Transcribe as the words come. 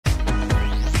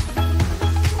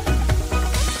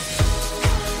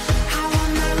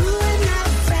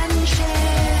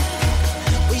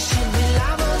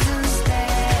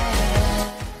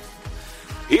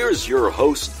your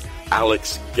host,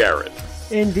 Alex Garrett.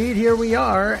 Indeed, here we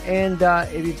are. And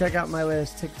if you check out my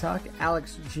latest TikTok,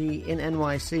 Alex G in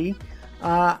NYC,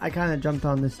 I kind of jumped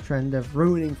on this trend of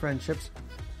ruining friendships.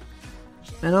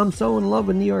 And I'm so in love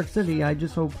with New York City, I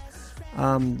just hope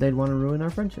they'd want to ruin our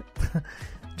friendship.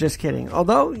 Just kidding.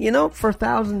 Although, you know, for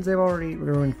thousands, they've already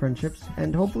ruined friendships.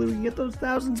 And hopefully we can get those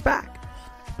thousands back.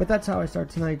 But that's how I start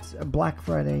tonight's Black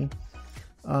Friday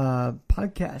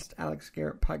podcast, Alex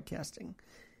Garrett Podcasting.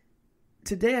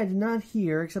 Today I did not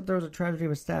hear, except there was a tragedy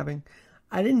of a stabbing,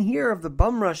 I didn't hear of the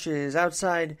bum rushes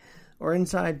outside or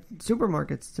inside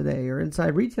supermarkets today or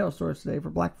inside retail stores today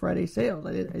for Black Friday sales.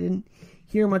 I didn't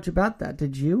hear much about that.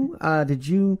 Did you? Did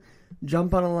you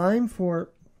jump on a line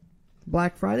for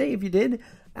Black Friday? If you did,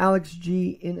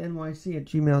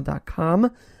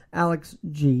 alexginnyc@gmail.com.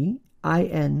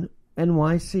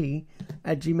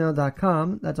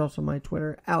 alexginnyc@gmail.com. That's also my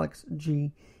Twitter,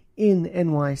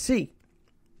 alexginnyc.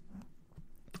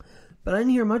 But I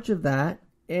didn't hear much of that,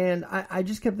 and I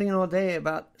just kept thinking all day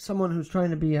about someone who's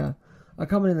trying to be a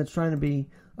company that's trying to be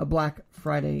a Black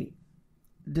Friday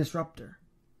disruptor.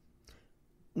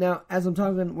 Now, as I'm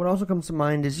talking, what also comes to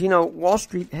mind is, you know, Wall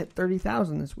Street hit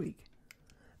 30,000 this week,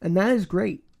 and that is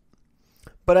great.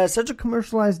 But as such a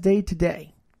commercialized day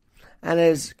today, and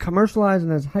as commercialized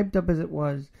and as hyped up as it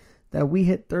was, that we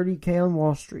hit 30K on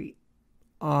Wall Street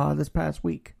this past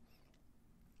week,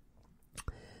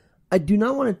 I do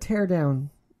not want to tear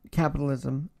down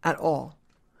capitalism at all,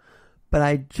 but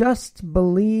I just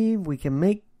believe we can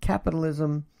make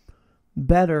capitalism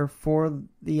better for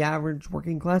the average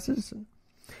working class citizen.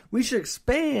 We should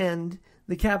expand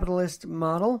the capitalist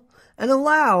model and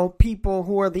allow people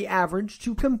who are the average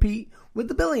to compete with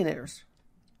the billionaires.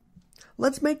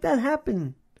 Let's make that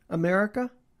happen,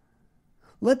 America.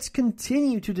 Let's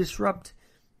continue to disrupt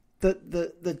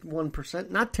the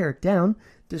 1%, not tear it down,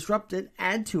 disrupt it,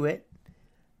 add to it,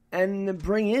 and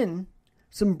bring in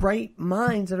some bright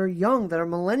minds that are young, that are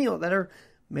millennial, that are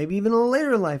maybe even a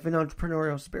later life in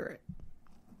entrepreneurial spirit.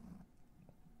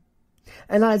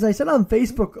 And as I said on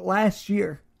Facebook last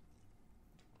year,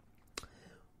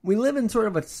 we live in sort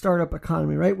of a startup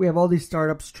economy, right? We have all these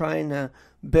startups trying to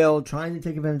build, trying to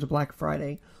take advantage of Black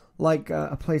Friday, like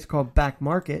a place called Back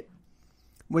Market,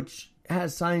 which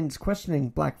has signs questioning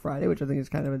Black Friday, which I think is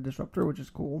kind of a disruptor, which is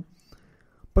cool.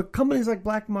 But companies like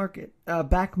Back Market,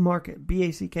 BACK Market,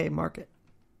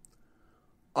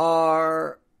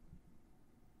 are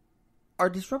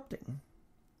disrupting.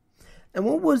 And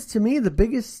what was, to me, the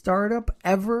biggest startup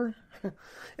ever,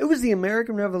 it was the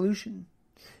American Revolution.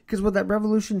 Because what that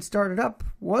revolution started up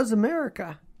was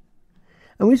America.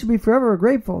 And we should be forever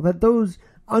grateful that those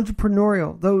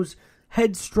entrepreneurial, those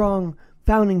headstrong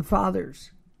founding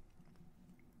fathers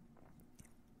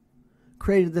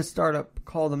created this startup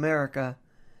called America.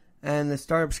 And the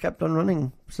startups kept on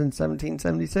running since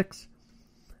 1776.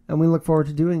 And we look forward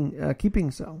to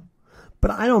keeping so.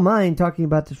 But I don't mind talking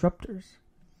about disruptors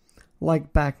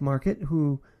like Back Market,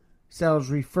 who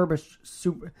sells refurbished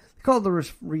they call it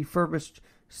the refurbished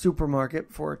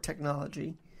supermarket for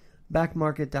technology,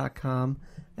 backmarket.com.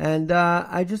 And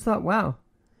I just thought, wow,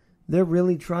 they're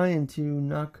really trying to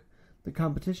knock the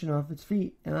competition off its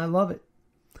feet, and I love it.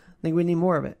 I think we need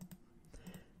more of it.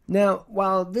 Now,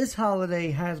 while this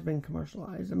holiday has been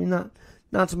commercialized, I mean, not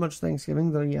so much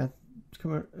Thanksgiving, though, yeah,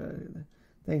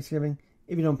 Thanksgiving,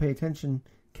 if you don't pay attention,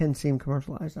 can seem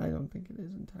commercialized. I don't think it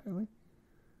is entirely.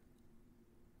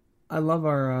 I love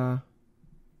our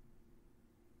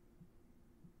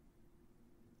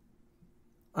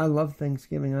I love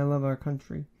Thanksgiving. I love our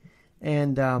country.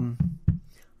 And I'm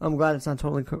glad it's not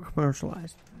totally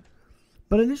commercialized.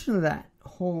 But in addition to that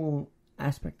whole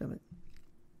aspect of it,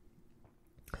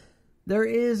 there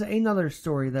is another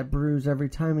story that brews every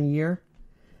time of year.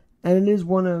 And it is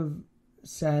one of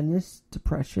sadness,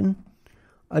 depression,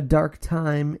 a dark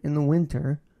time in the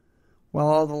winter. While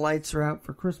all the lights are out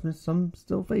for Christmas, some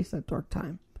still face that dark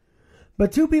time.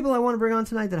 But two people I want to bring on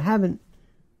tonight that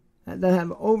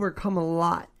have overcome a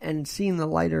lot and seen the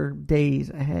lighter days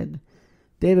ahead.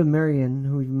 David Marion,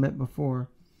 who we've met before,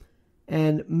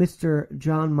 and Mr.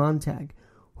 John Montag,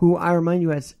 who I remind you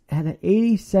has had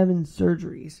 87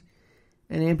 surgeries,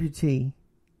 an amputee.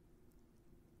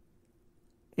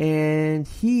 And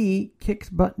he kicks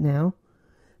butt now.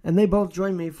 And they both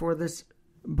join me for this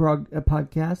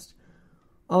podcast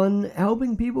on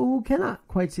helping people who cannot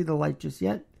quite see the light just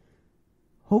yet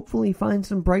hopefully find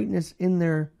some brightness in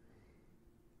their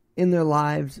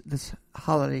lives this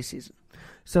holiday season.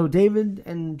 So David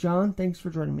and John, thanks for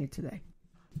joining me today.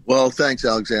 Well, thanks,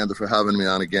 Alexander, for having me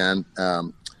on again.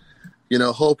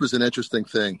 Hope is an interesting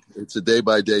thing. It's a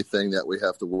day-by-day thing that we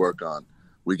have to work on.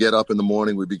 We get up in the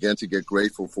morning, we begin to get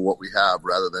grateful for what we have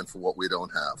rather than for what we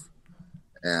don't have.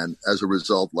 And as a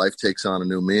result, life takes on a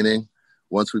new meaning.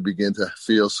 Once we begin to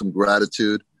feel some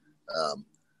gratitude,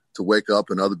 to wake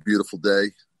up another beautiful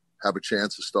day, have a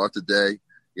chance to start the day,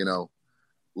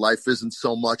 life isn't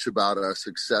so much about our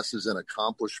successes and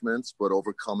accomplishments, but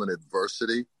overcoming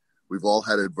adversity. We've all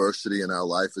had adversity in our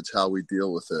life. It's how we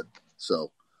deal with it.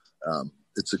 So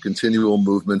it's a continual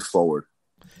movement forward.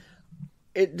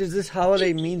 Does this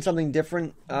holiday mean something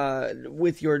different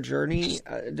with your journey?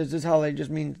 Does this holiday just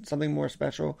mean something more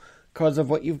special because of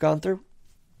what you've gone through?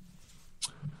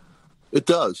 It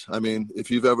does. I mean,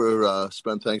 if you've ever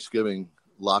spent Thanksgiving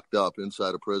locked up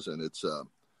inside a prison, it's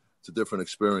a different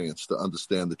experience to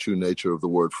understand the true nature of the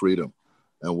word freedom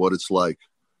and what it's like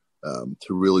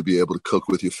to really be able to cook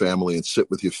with your family and sit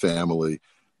with your family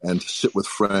and to sit with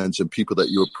friends and people that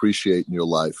you appreciate in your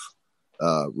life.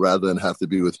 Rather than have to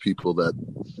be with people that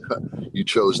you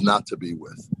chose not to be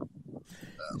with.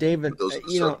 David, those are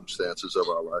the circumstances of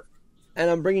our life. And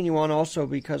I'm bringing you on also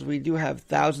because we do have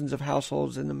thousands of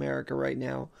households in America right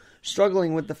now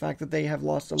struggling with the fact that they have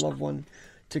lost a loved one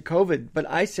to COVID. But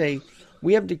I say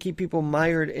we have to keep people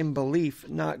mired in belief,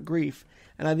 not grief.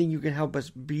 And I think you can help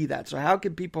us be that. So how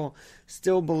can people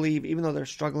still believe, even though they're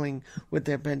struggling with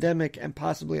their pandemic and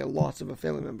possibly a loss of a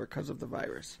family member because of the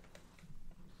virus?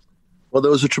 Well, there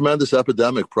was a tremendous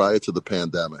epidemic prior to the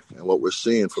pandemic. And what we're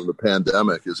seeing from the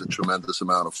pandemic is a tremendous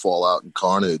amount of fallout and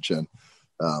carnage. And,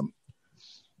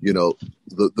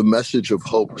 the message of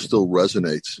hope still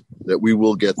resonates that we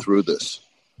will get through this.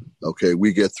 Okay,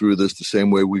 we get through this the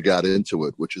same way we got into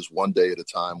it, which is one day at a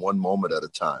time, one moment at a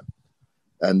time.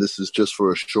 And this is just for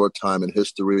a short time in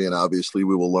history. And obviously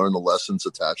we will learn the lessons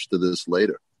attached to this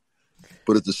later.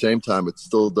 But at the same time, it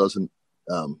still doesn't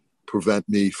prevent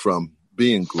me from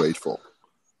being grateful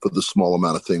for the small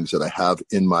amount of things that I have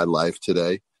in my life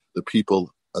today, the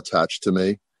people attached to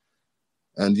me.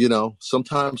 And,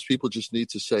 sometimes people just need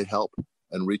to say help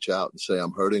and reach out and say,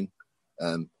 I'm hurting.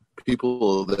 And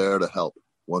people are there to help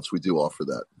once we do offer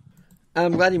that.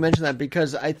 I'm glad you mentioned that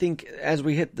because I think as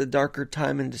we hit the darker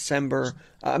time in December,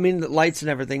 the lights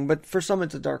and everything, but for some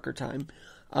it's a darker time.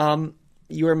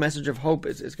 Your message of hope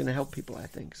is going to help people, I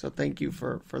think. So thank you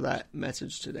for that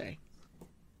message today.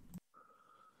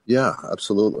 Yeah,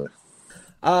 absolutely.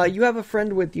 You have a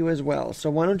friend with you as well. So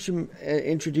why don't you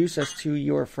introduce us to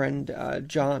your friend,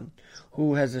 John,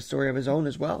 who has a story of his own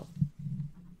as well.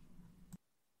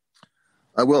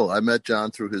 I will. I met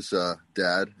John through his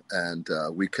dad, and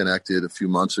we connected a few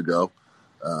months ago.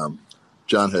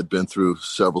 John had been through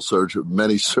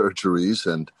many surgeries,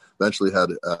 and eventually had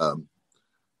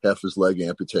half his leg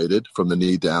amputated from the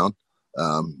knee down.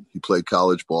 He played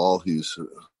college ball. He's a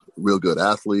real good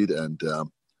athlete, and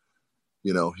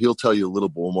he'll tell you a little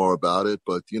bit more about it,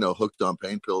 but, hooked on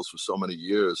pain pills for so many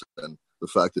years. And the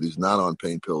fact that he's not on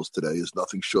pain pills today is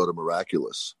nothing short of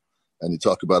miraculous. And you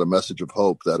talk about a message of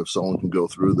hope that if someone can go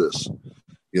through this,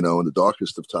 in the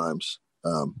darkest of times,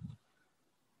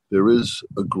 there is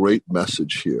a great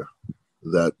message here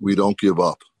that we don't give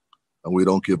up, and we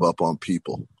don't give up on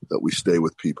people, that we stay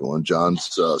with people. And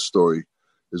John's story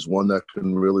is one that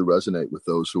can really resonate with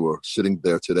those who are sitting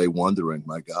there today wondering,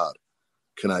 my God,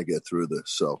 can I get through this?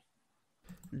 So,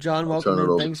 John, welcome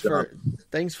in.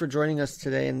 Thanks for joining us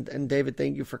today. And David,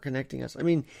 thank you for connecting us.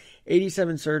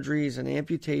 87 surgeries, an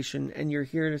amputation, and you're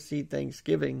here to see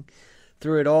Thanksgiving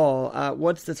through it all.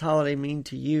 What's this holiday mean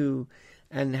to you,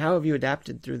 and how have you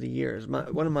adapted through the years?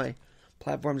 One of my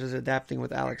platforms is Adapting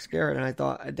with Alex Garrett, and I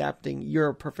thought adapting, you're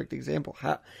a perfect example.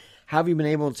 How have you been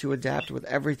able to adapt with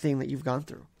everything that you've gone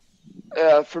through?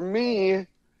 For me,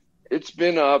 it's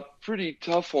been a pretty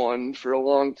tough one for a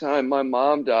long time. My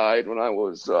mom died when I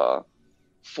was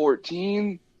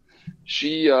 14.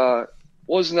 She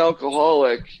was an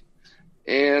alcoholic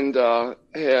and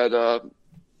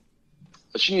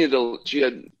she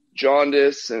had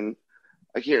jaundice, and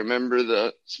I can't remember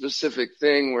the specific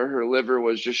thing, where her liver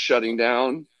was just shutting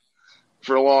down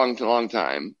for a long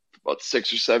time, about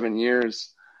 6 or 7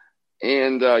 years.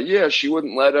 And she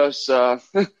wouldn't let us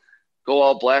go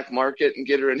all black market and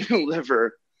get her a new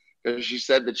liver, because she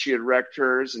said that she had wrecked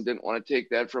hers and didn't want to take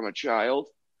that from a child.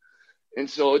 And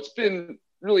so it's been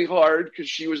really hard, because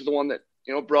she was the one that,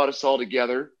 brought us all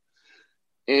together.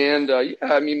 And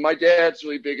my dad's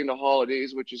really big into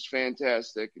holidays, which is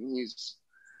fantastic. And he's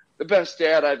the best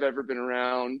dad I've ever been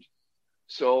around.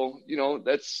 So,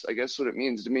 that's, I guess, what it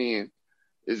means to me,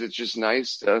 is it's just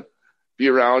nice to be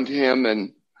around him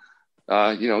and,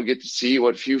 get to see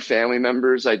what few family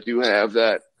members I do have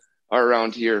that are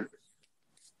around here.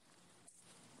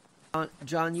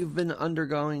 John, you've been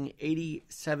undergoing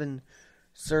 87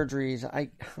 surgeries.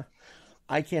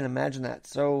 I can't imagine that.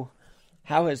 So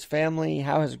how has family,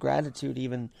 how has gratitude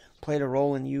even played a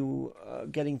role in you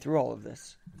getting through all of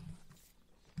this?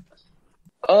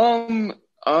 When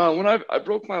I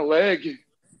broke my leg,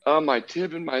 my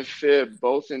tib and my fib,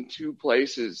 both in two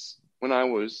places when I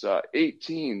was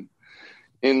 18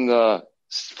 in the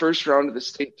first round of the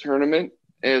state tournament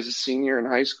as a senior in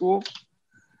high school.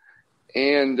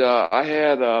 And I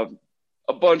had a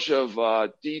bunch of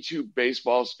D2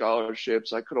 baseball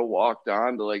scholarships. I could have walked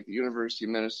on to like the University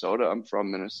of Minnesota. I'm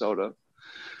from Minnesota.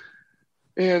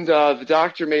 And the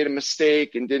doctor made a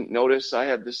mistake and didn't notice I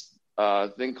had this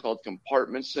thing called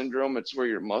compartment syndrome. It's where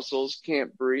your muscles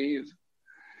can't breathe.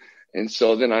 And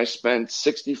so then I spent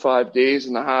 65 days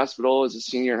in the hospital as a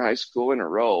senior in high school in a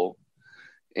row.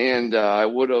 And I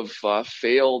would have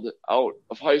failed out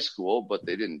of high school, but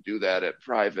they didn't do that at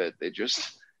private. They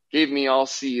just gave me all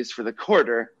C's for the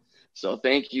quarter. So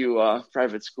thank you,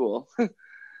 private school.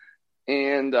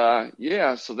 And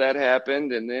so that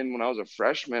happened. And then when I was a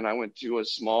freshman, I went to a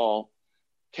small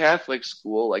Catholic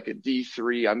school, like a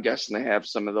D3. I'm guessing they have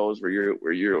some of those where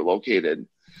you're located.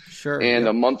 Sure. And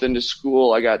a month into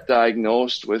school, I got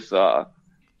diagnosed with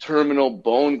terminal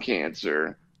bone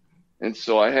cancer. And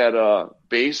so I had a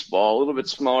little bit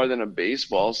smaller than a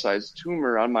baseball sized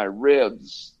tumor on my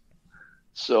ribs.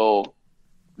 So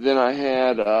then I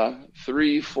had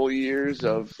 3 full years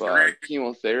of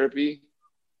chemotherapy.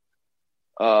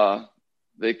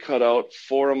 They cut out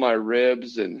 4 of my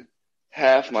ribs and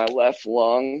half my left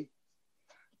lung.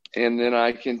 And then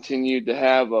I continued to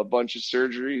have a bunch of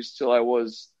surgeries till I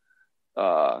was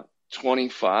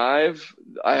 25.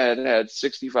 I had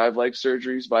 65 leg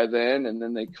surgeries by then, and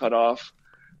then they cut off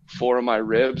 4 of my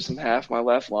ribs and half my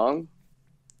left lung.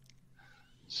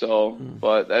 So,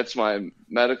 but that's my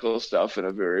medical stuff in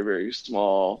a very, very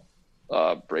small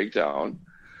breakdown.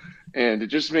 And it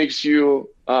just makes you,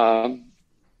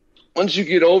 once you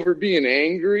get over being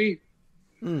angry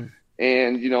and,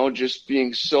 just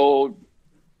being so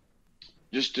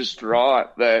just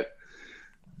distraught that,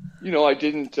 I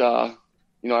didn't,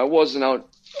 I wasn't out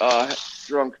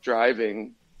drunk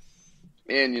driving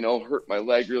and, hurt my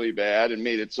leg really bad and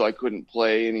made it so I couldn't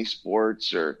play any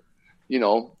sports or,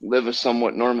 live a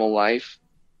somewhat normal life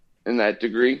in that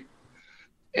degree.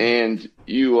 And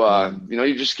you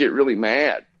just get really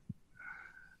mad.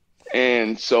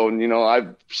 And so,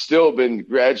 I've still been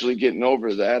gradually getting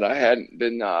over that. I hadn't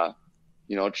been,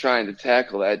 trying to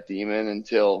tackle that demon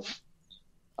until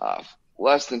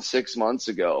less than 6 months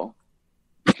ago.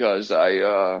 Because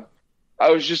I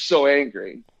was just so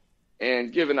angry,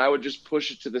 and given I would just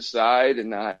push it to the side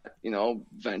and not,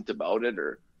 vent about it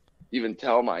or even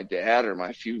tell my dad or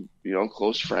my few,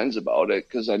 close friends about it.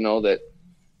 Cause I know that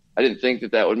I didn't think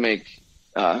that would make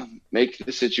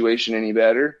the situation any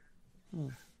better.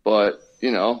 But,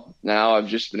 now I've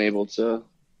just been able to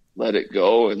let it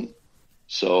go. And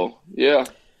so, yeah.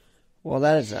 Well,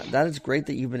 that is great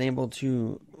that you've been able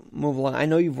to move along. I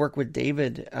know you've worked with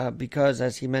David because,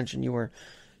 as he mentioned, you were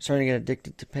starting to get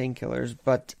addicted to painkillers.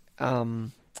 But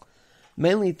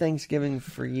mainly Thanksgiving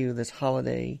for you, this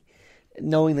holiday,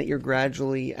 knowing that you're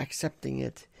gradually accepting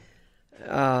it.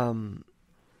 Do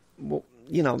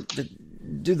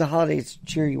the holidays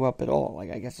cheer you up at all?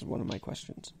 I guess is one of my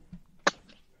questions.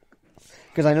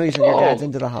 Because I know you said your dad's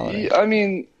into the holidays. I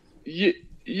mean,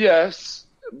 yes,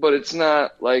 but it's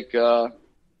not like to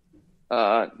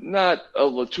a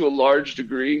large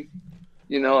degree.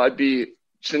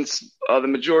 Since the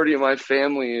majority of my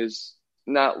family is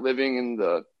not living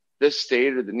in this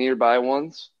state or the nearby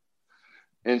ones,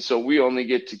 and so we only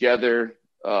get together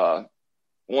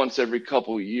once every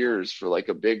couple of years for like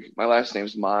my last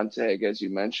name's Montag, as you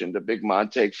mentioned, a big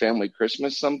Montag family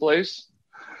Christmas someplace.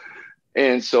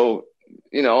 And so,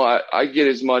 I get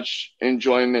as much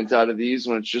enjoyment out of these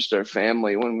when it's just our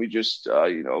family, when we just,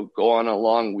 go on a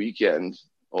long weekend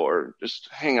or just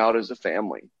hang out as a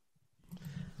family.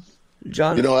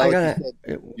 John, Alex,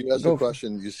 you asked a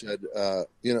question. You said,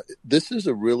 this is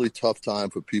a really tough time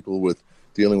for people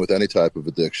dealing with any type of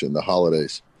addiction, the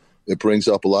holidays. It brings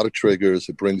up a lot of triggers.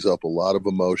 It brings up a lot of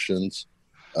emotions.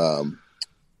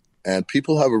 And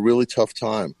people have a really tough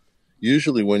time.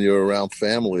 Usually when you're around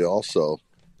family also,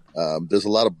 there's a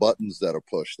lot of buttons that are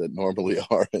pushed that normally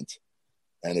aren't.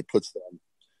 And it puts them,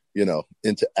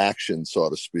 into action, so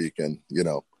to speak, and,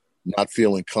 not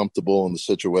feeling comfortable in the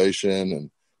situation. And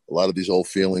a lot of these old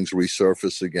feelings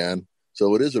resurface again.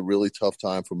 So it is a really tough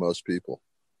time for most people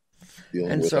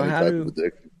dealing with any type of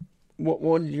addiction. What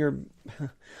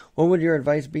would your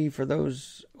advice be for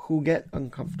those who get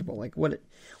uncomfortable? Like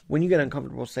when you get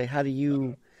uncomfortable, say, how do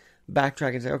you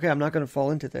backtrack and say, okay, I'm not going to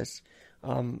fall into this.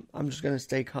 I'm just going to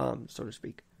stay calm, so to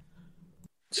speak.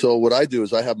 So what I do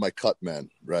is I have my cut men,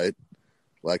 right?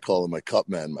 I call them my cut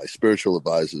men, my spiritual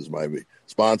advisors, my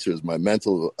sponsors, my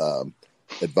mental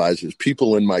advisors,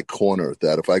 people in my corner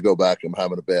that if I go back, I'm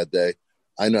having a bad day,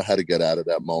 I know how to get out of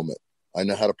that moment. I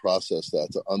know how to process that,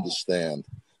 to understand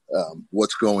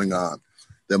what's going on.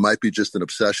 There might be just an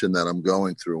obsession that I'm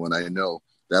going through, and I know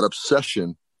that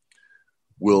obsession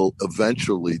will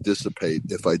eventually dissipate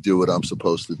if I do what I'm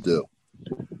supposed to do.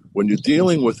 When you're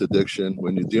dealing with addiction,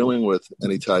 when you're dealing with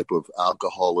any type of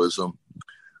alcoholism,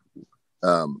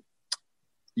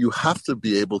 you have to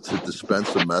be able to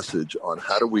dispense a message on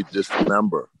how do we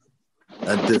dismember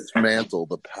and dismantle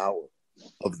the power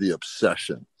of the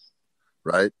obsession,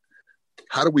 right?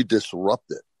 How do we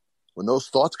disrupt it? When those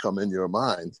thoughts come in your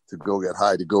mind to go get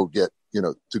high, to go get,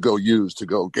 to go use, to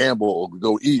go gamble, to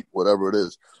go eat, whatever it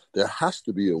is, there has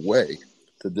to be a way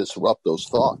to disrupt those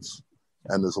thoughts.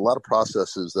 And there's a lot of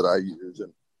processes that I use.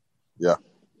 And yeah.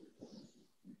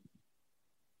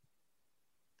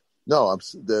 No,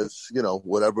 there's,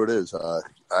 whatever it is.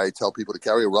 I tell people to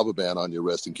carry a rubber band on your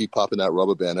wrist and keep popping that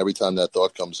rubber band every time that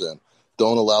thought comes in.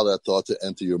 Don't allow that thought to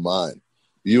enter your mind.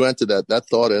 You enter that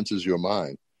thought enters your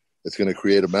mind. It's going to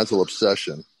create a mental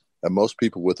obsession. And most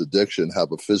people with addiction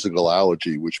have a physical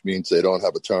allergy, which means they don't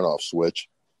have a turn-off switch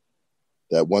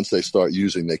that once they start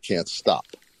using, they can't stop.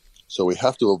 So we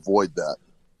have to avoid that.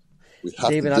 We have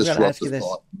David, to I've got to disrupt ask you the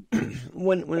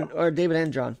this. thought. Or David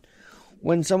and John,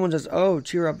 when someone says, "Oh,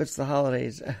 cheer up, it's the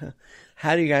holidays,"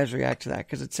 how do you guys react to that?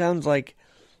 Because it sounds like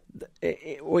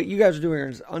what you guys are doing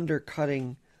is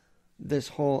undercutting this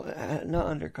whole, not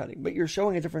undercutting, but you're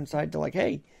showing a different side to like,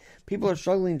 hey, people are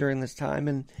struggling during this time,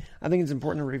 and I think it's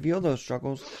important to reveal those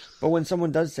struggles. But when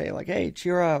someone does say like, hey,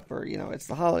 cheer up, or, it's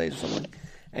the holidays or something,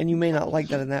 and you may not like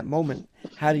that in that moment,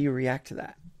 how do you react to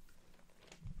that?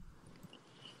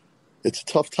 It's a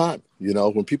tough time.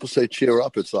 When people say cheer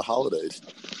up, it's the holidays.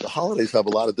 The holidays have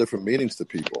a lot of different meanings to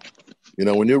people.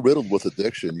 When you're riddled with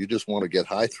addiction, you just want to get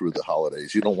high through the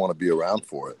holidays. You don't want to be around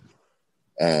for it.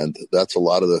 And that's a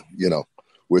lot of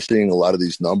we're seeing a lot of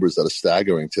these numbers that are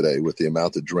staggering today with the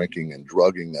amount of drinking and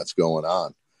drugging that's going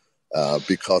on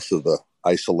because of the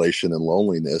isolation and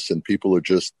loneliness. And people are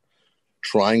just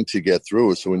trying to get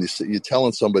through it. So when you're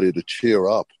telling somebody to cheer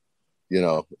up,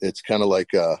 it's kind of like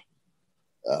it's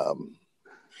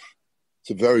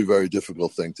a very, very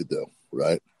difficult thing to do,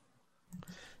 right?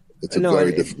 It's a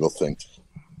very difficult thing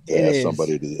to ask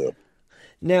somebody to do.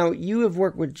 Now, you have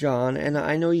worked with John, and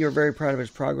I know you're very proud of his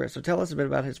progress. So tell us a bit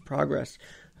about his progress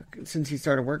since he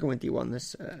started working with you on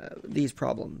these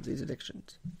problems, these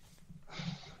addictions.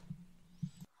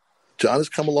 John has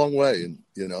come a long way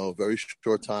in, a very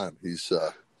short time. He's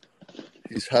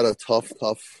had a tough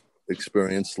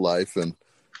experience life, and,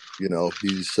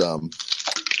 he's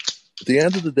at the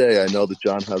end of the day, I know that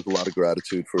John has a lot of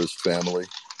gratitude for his family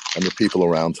and the people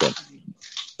around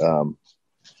him.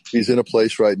 He's in a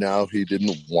place right now he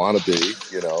didn't want to be,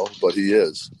 but he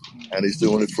is. And he's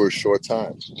doing it for a short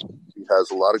time. He has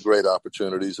a lot of great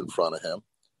opportunities in front of him.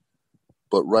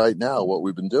 But right now, what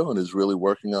we've been doing is really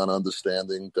working on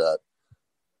understanding that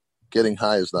getting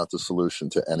high is not the solution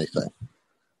to anything.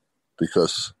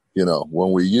 Because,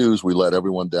 when we use, we let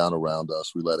everyone down around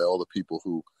us. We let all the people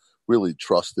who really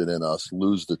trusted in us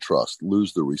lose the trust,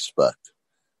 lose the respect.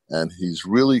 And he's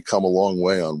really come a long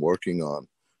way on working on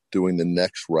doing the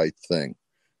next right thing.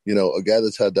 A guy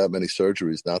that's had that many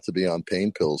surgeries not to be on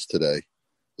pain pills today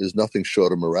is nothing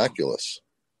short of miraculous.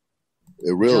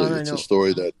 It really, John, it's a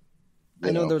story that,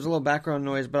 I know there was a little background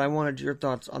noise, but I wanted your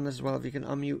thoughts on this as well. If you can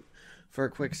unmute for a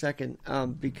quick second,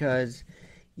 because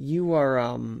you are,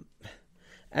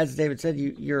 as David said,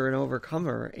 you're an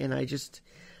overcomer, and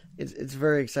it's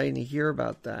very exciting to hear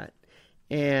about that.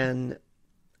 And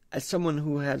as someone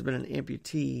who has been an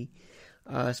amputee,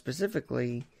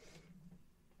 specifically,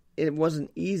 it wasn't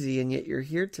easy, and yet you're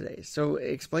here today. So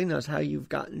explain to us how you've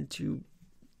gotten to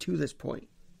this point.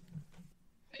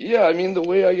 Yeah, I mean, the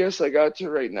way I guess I got to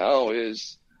right now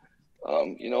is,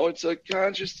 it's a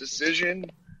conscious decision,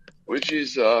 which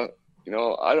is, I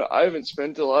haven't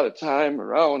spent a lot of time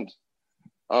around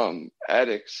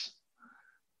addicts,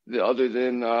 other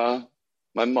than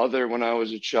my mother when I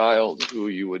was a child, who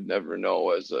you would never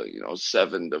know as a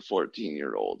 7 to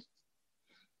 14-year-old.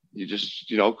 You just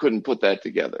couldn't put that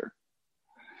together.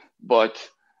 But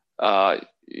from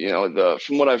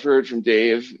what I've heard from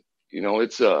Dave,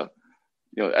 it's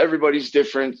everybody's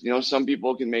different. Some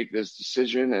people can make this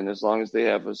decision, and as long as they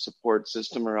have a support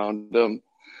system around them,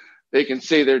 they can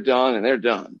say they're done, and they're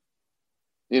done.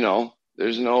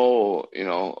 There's no,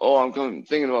 I'm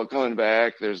thinking about coming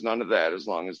back. There's none of that as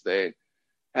long as they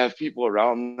have people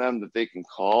around them that they can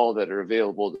call that are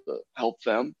available to help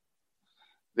them,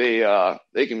 they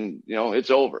can, it's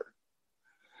over.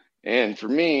 And for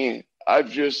me, I've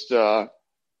just,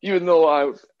 even though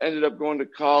I ended up going to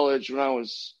college when I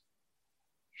was,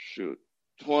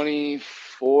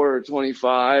 24 or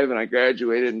 25, and I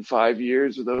graduated in 5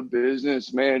 years with a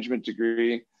business management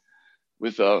degree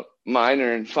with a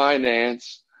minor in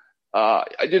finance, I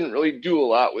didn't really do a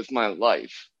lot with my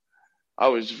life. I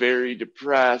was very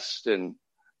depressed, and,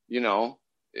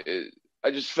 I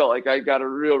just felt like I got a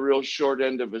real short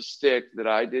end of a stick that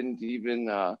I didn't even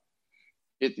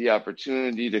get the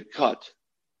opportunity to cut.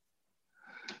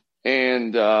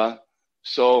 And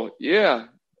so, yeah,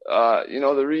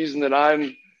 the reason that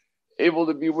I'm able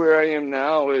to be where I am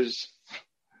now is,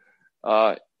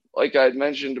 like I had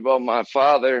mentioned about my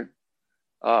father.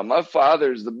 My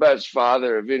father is the best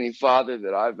father of any father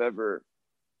that I've ever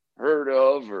heard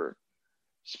of or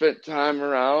spent time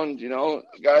around. A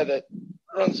guy that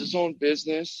runs his own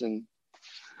business and,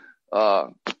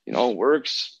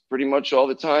 works pretty much all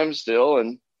the time still,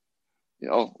 and,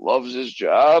 loves his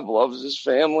job, loves his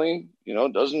family,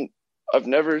 I've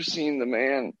never seen the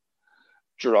man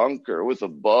drunk or with a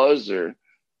buzz or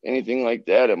anything like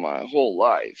that in my whole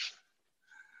life.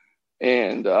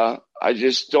 And I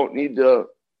just don't need to,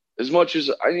 as much as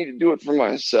I need to do it for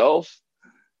myself,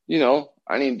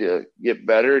 I need to get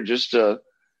better just to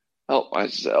help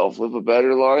myself live a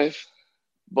better life.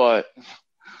 But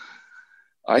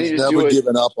I need to never do it.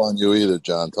 given up on you either,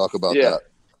 John. Talk about that.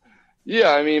 Yeah,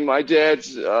 I mean, my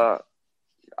dad's, out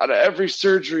of every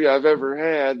surgery I've ever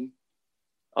had,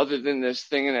 other than this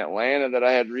thing in Atlanta that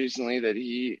I had recently that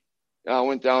he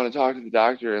went down and talked to the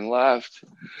doctor and left,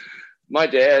 my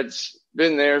dad's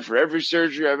been there for every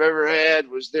surgery I've ever had,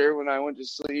 was there when I went to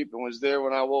sleep, and was there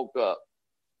when I woke up.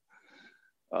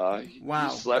 Wow,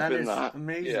 he slept that in is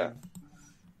amazing. Yeah.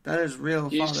 That is real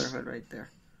fatherhood right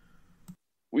there.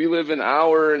 We live an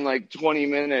hour and like 20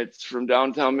 minutes from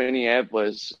downtown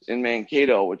Minneapolis in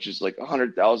Mankato, which is like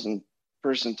 100,000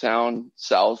 person town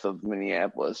south of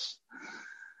Minneapolis.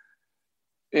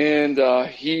 And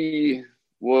he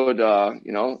would,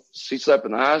 he slept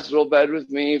in the hospital bed with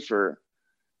me for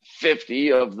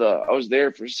 50 of I was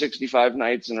there for 65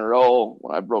 nights in a row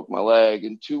when I broke my leg,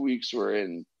 and 2 weeks were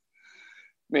in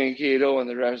Mankato and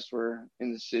the rest were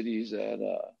in the cities at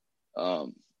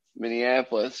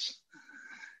Minneapolis.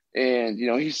 And,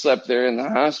 he slept there in the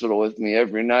hospital with me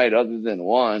every night other than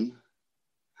one.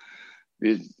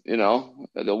 The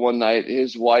one night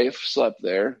his wife slept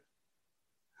there.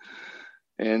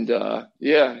 And,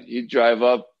 he'd drive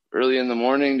up early in the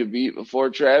morning to beat before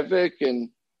traffic. And,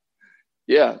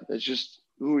 that's just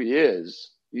who he is.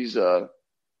 He's a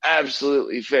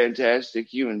absolutely fantastic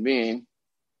human being.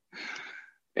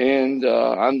 And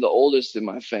I'm the oldest in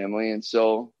my family. And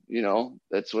so,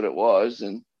 that's what it was.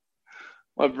 And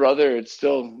my brother had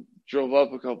still drove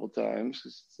up a couple times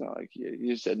because it's not like he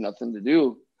just had nothing to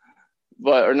do,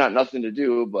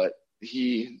 but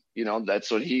he, that's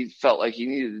what he felt like he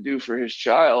needed to do for his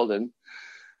child. And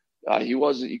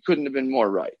he couldn't have been more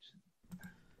right.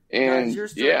 And guys, your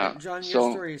story, John,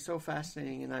 your story is so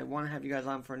fascinating, and I want to have you guys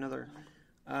on for another,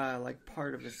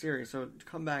 part of the series. So to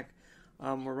come back,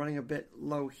 we're running a bit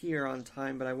low here on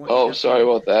time, but I want. Oh, sorry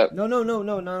about that. No,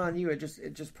 not on you. It's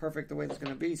just perfect the way it's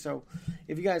going to be. So,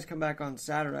 if you guys come back on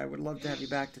Saturday, I would love to have you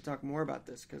back to talk more about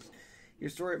this because your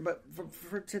story. But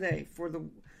for today, for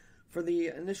the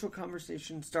initial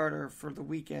conversation starter for the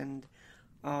weekend,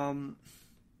 what's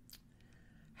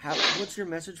your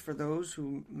message for those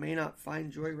who may not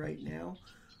find joy right now?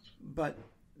 But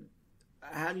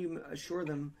how do you assure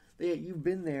them that you've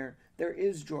been there? There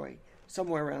is joy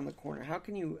somewhere around the corner. How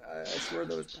can you assure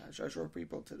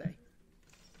people today?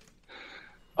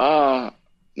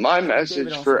 My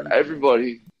message for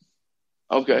everybody.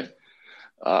 Okay.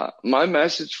 My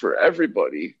message for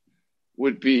everybody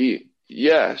would be,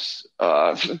 yes.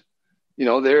 There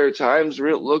are times where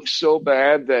it looks so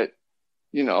bad that,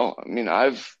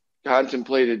 I've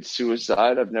contemplated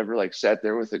suicide. I've never sat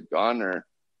there with a gun or,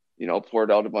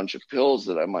 poured out a bunch of pills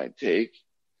that I might take,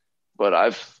 but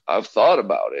I've thought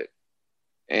about it.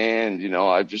 And,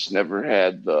 I've just never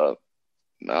had to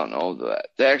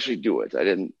actually do it.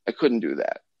 I couldn't do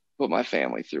that, put my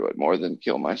family through it more than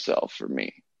kill myself for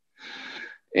me.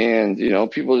 And,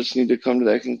 people just need to come to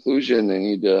that conclusion. They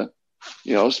need to,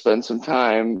 spend some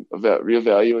time,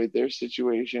 reevaluate their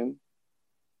situation.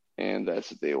 And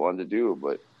that's what they want to do.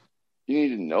 But you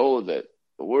need to know that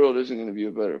the world isn't going to be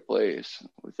a better place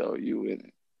without you in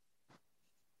it.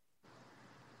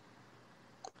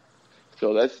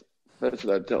 So that's what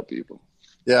I'd tell people.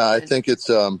 Yeah, I think it's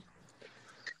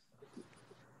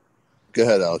Go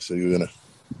ahead, Alex. Are you gonna?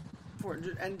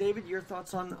 And David, your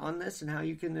thoughts on this and how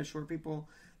you can assure people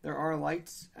there are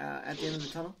lights at the end of the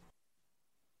tunnel?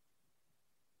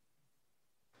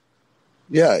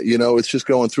 Yeah, it's just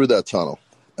going through that tunnel.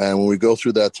 And when we go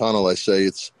through that tunnel, I say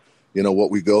it's,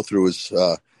 what we go through is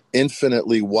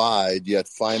infinitely wide yet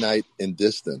finite in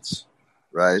distance,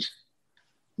 right?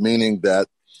 Meaning that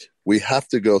we have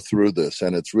to go through this,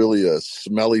 and it's really a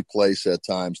smelly place at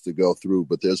times to go through,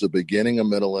 but there's a beginning, a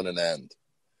middle, and an end.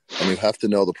 And you have to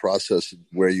know the process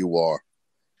where you are.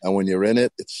 And when you're in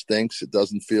it, it stinks. It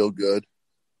doesn't feel good,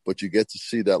 but you get to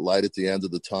see that light at the end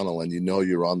of the tunnel, and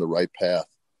you're on the right path.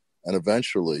 And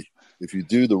eventually, if you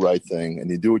do the right thing and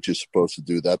you do what you're supposed to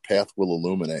do, that path will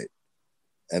illuminate,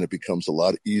 and it becomes a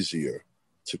lot easier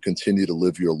to continue to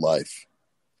live your life,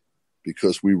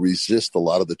 because we resist a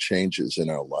lot of the changes in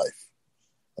our life.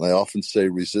 And I often say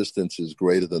resistance is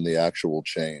greater than the actual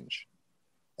change.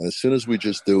 And as soon as we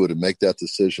just do it and make that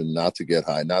decision not to get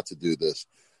high, not to do this,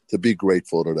 to be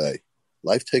grateful today,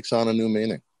 life takes on a new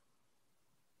meaning.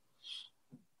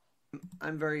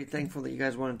 I'm very thankful that you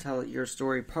guys want to tell your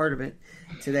story, part of it,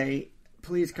 today.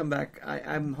 Please come back.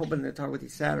 I'm hoping to talk with you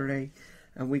Saturday,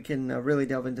 and we can really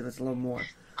delve into this a little more.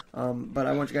 But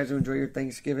I want you guys to enjoy your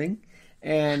Thanksgiving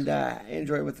and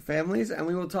enjoy it with the families, and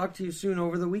we will talk to you soon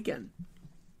over the weekend.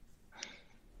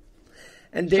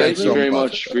 And David, thank you very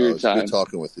much for your time. Good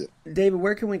talking with you. David,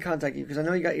 where can we contact you? Because I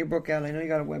know you got your book out. I know you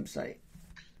got a website.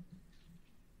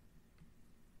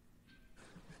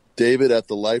 David at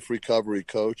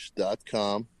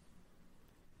theliferecoverycoach.com.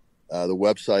 The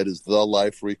website is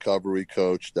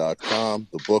theliferecoverycoach.com.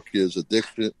 The book is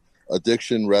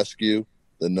Addiction Rescue,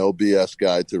 the No BS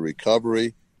Guide to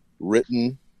Recovery,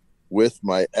 written with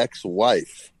my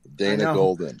ex-wife, Dana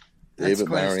Golden. David,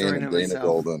 Marion, and Dana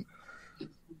Golden.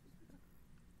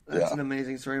 That's an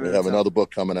amazing story. We have another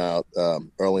book coming out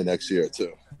early next year,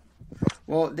 too.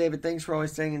 Well, David, thanks for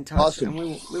always staying in touch. Awesome.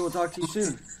 And we will talk to you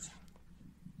soon.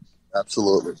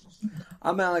 Absolutely.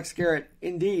 I'm Alex Garrett.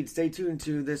 Indeed, stay tuned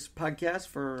to this podcast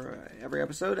for every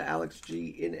episode. Alex G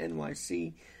in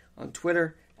NYC on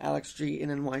Twitter, AlexG in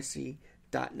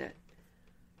NYC.net.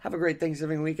 Have a great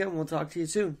Thanksgiving weekend. We'll talk to you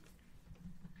soon.